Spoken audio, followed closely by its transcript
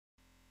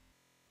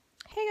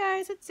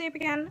guys, it's Zabe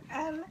again,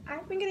 and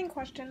I've been getting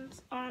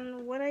questions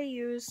on what I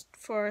used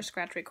for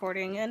scratch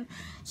recording and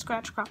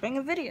scratch cropping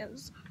of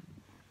videos.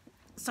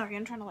 Sorry,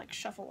 I'm trying to like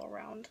shuffle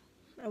around.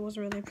 I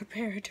wasn't really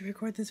prepared to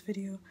record this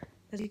video.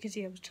 As you can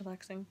see, I was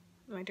chillaxing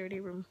in my dirty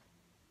room.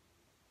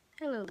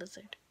 Hello,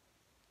 lizard.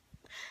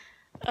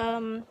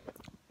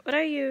 What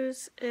I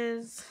use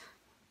is...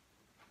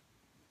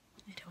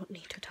 I don't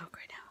need to talk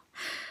right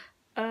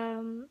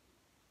now.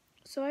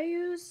 So I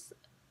use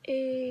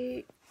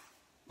a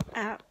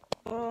app.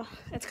 Well,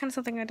 it's kind of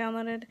something I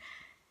downloaded.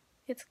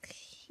 It's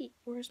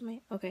where's my...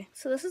 Okay,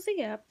 so this is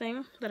the app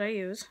thing that I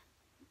use.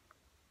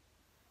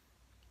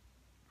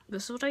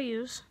 This is what I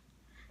use.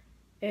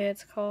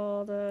 It's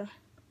called,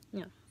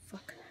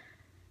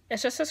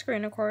 It's just a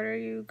screen recorder.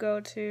 You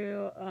go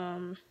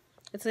to,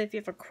 it's like if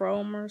you have a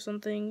Chrome or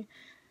something,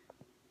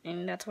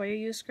 and that's why you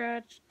use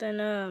Scratch,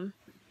 then,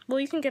 well,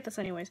 you can get this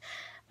anyways.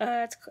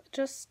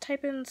 Just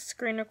type in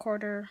screen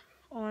recorder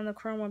on the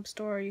Chrome Web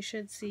Store. You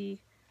should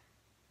see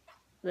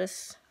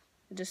this.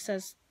 It just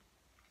says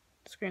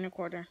screen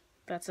recorder.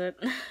 That's it.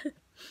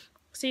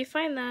 So you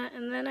find that,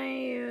 and then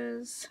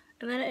and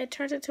then it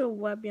turns it to a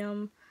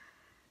WebYum.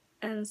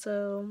 And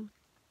so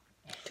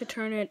to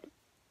turn it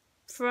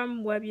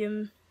from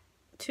WebYum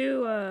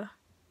to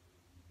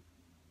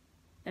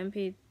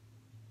MP3,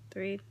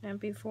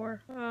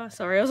 MP4.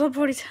 Sorry, I was on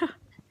Ponytail.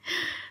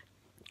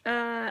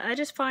 I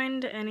just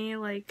find any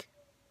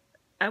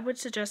I would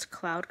suggest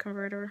Cloud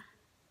Converter.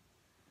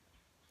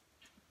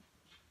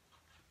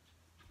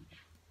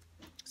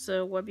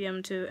 So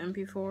WebYum to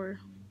MP4,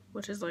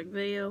 which is like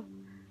video.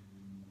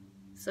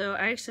 So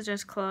I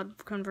suggest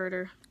Cloud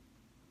Converter.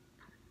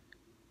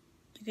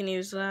 You can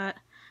use that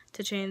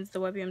to change the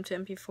WebYum to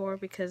MP4,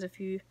 because if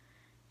you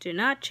do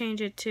not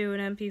change it to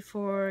an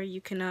MP4,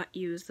 you cannot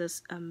use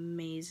this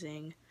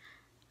amazing,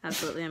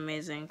 absolutely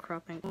amazing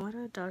cropping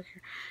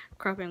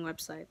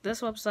website.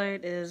 This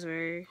website is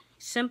very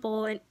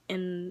simple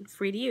and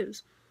free to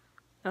use.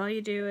 All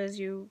you do is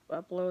you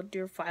upload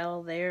your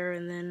file there,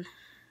 and then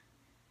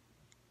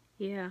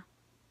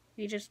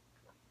you just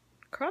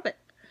crop it.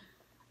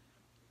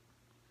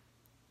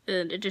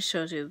 And it just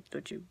shows you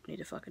what you need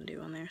to fucking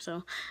do on there.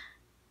 So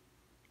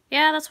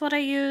yeah, that's what I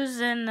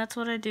use, and that's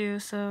what I do.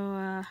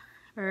 So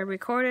I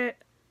record it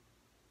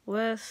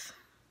with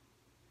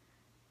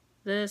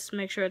this,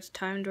 make sure it's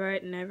timed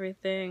right and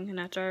everything, and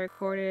after I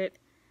record it,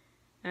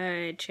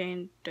 I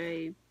change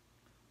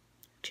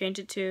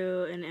it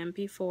to an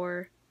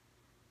MP4,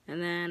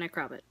 and then I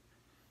crop it.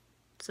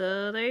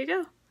 So there you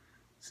go.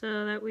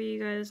 So that way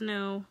you guys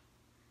know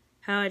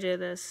how I did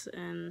this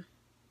and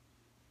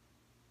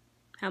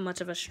how much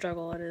of a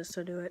struggle it is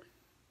to do it.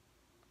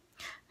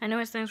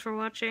 Anyways, thanks for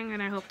watching,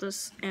 and I hope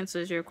this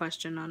answers your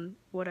question on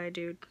what I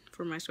do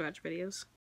for my scratch videos.